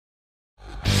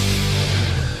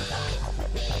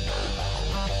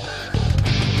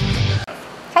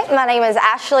my name is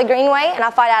Ashley Greenway, and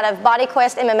I fight out of Body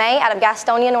Quest MMA out of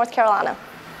Gastonia, North Carolina.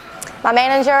 My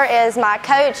manager is my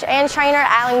coach and trainer,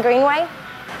 Ashley Greenway.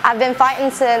 I've been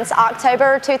fighting since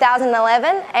October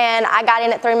 2011, and I got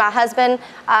in it through my husband.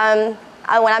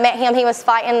 When I met him, he was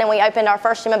fighting, and we opened our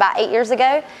first gym about 8 years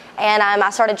ago, and I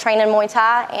started training Muay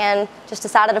Thai and just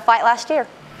decided to fight last year.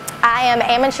 I am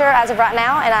amateur as of right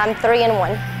now, and I'm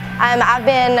 3-1. I've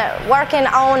been working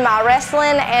on my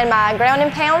wrestling and my ground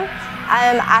and pound.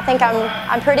 I think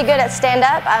I'm pretty good at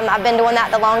stand-up. I've been doing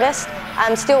that the longest.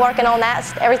 I'm still working on that.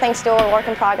 Everything's still a work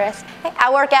in progress.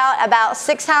 I work out about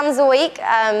 6 times a week,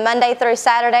 Monday through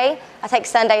Saturday. I take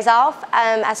Sundays off.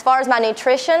 As far as my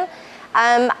nutrition,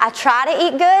 I try to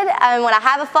eat good. When I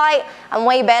have a fight, I'm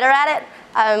way better at it.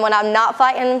 When I'm not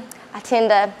fighting, I tend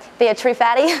to be a true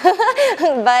fatty.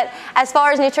 But as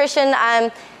far as nutrition,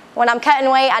 when I'm cutting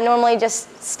weight, I normally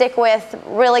just stick with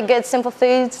really good, simple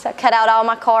foods. I cut out all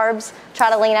my carbs, try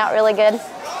to lean out really good.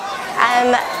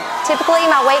 Typically,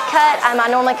 my weight cut, I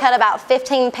normally cut about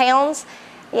 15 pounds.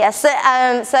 Yes,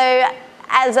 so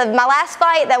as of my last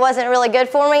fight, that wasn't really good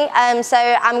for me. So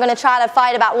I'm going to try to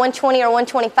fight about 120 or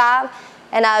 125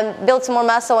 and build some more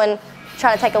muscle and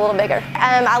try to take a little bigger.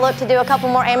 I look to do a couple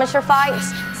more amateur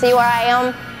fights, see where I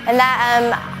am. And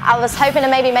that I was hoping to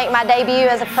maybe make my debut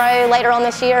as a pro later on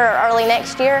this year or early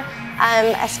next year.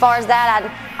 As far as that,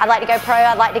 I'd like to go pro.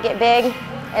 I'd like to get big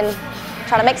and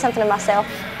try to make something of myself.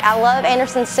 I love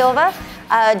Anderson Silva.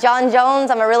 John Jones,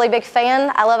 I'm a really big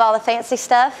fan. I love all the fancy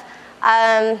stuff.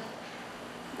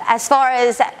 As far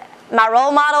as my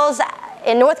role models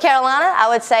in North Carolina, I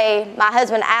would say my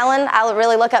husband Alan. I would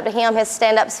really look up to him. His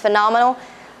stand-up's phenomenal.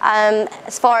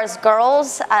 As far as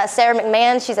girls, Sarah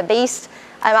McMahon, she's a beast.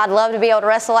 I'd love to be able to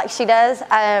wrestle like she does.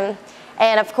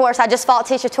 And of course, I just fought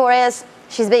Tisha Torres.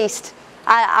 She's a beast.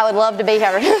 I would love to be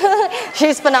her.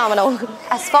 She's phenomenal.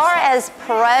 As far as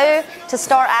pro to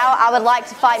start out, I would like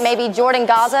to fight maybe Jordan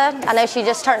Gaza. I know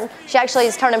she actually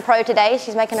is turning pro today.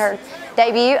 She's making her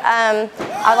debut. I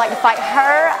would like to fight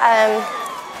her.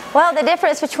 Well, the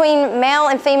difference between male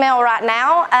and female right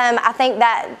now, I think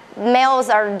that males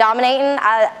are dominating.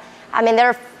 I mean,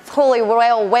 they're fully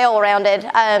well-rounded.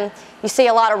 You see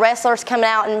a lot of wrestlers coming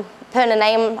out and putting a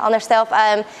name on themselves.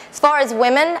 As far as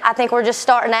women, I think we're just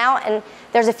starting out, and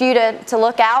there's a few to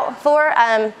look out for.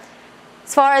 As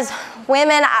far as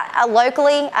women,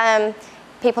 locally,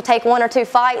 people take 1 or 2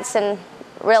 fights and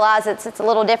realize it's a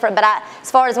little different. But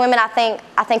as far as women, I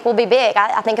think we'll be big.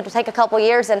 I think it'll take a couple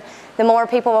years, and the more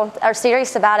people are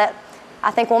serious about it,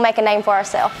 I think we'll make a name for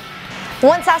ourselves.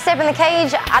 Once I step in the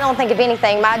cage, I don't think of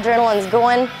anything. My adrenaline's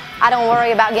going. I don't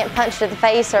worry about getting punched in the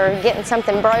face or getting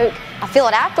something broke. I feel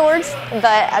it afterwards,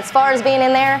 but as far as being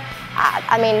in there,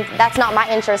 I mean, that's not my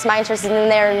interest. My interest is in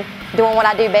there and doing what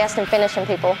I do best and finishing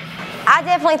people. I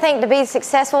definitely think to be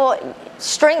successful,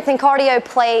 strength and cardio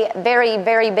play very,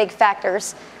 very big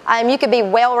factors. You could be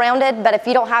well-rounded, but if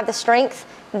you don't have the strength,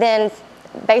 then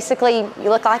basically you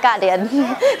look like I did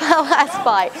my last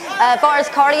fight. As far as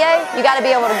cardio, you got to be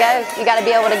able to go. You got to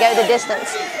be able to go the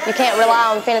distance. You can't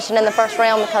rely on finishing in the first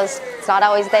round because it's not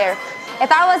always there.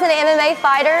 If I was an MMA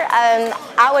fighter,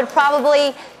 I would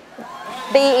probably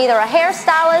be either a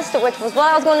hairstylist, which was what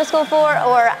I was going to school for,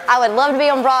 or I would love to be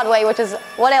on Broadway, which is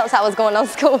what else I was going to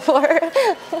school for.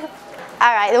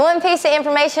 All right, the one piece of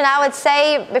information I would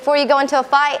say before you go into a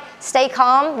fight, stay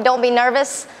calm, don't be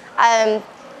nervous. I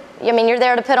mean, you're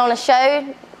there to put on a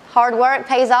show. Hard work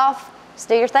pays off. Just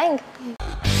do your thing.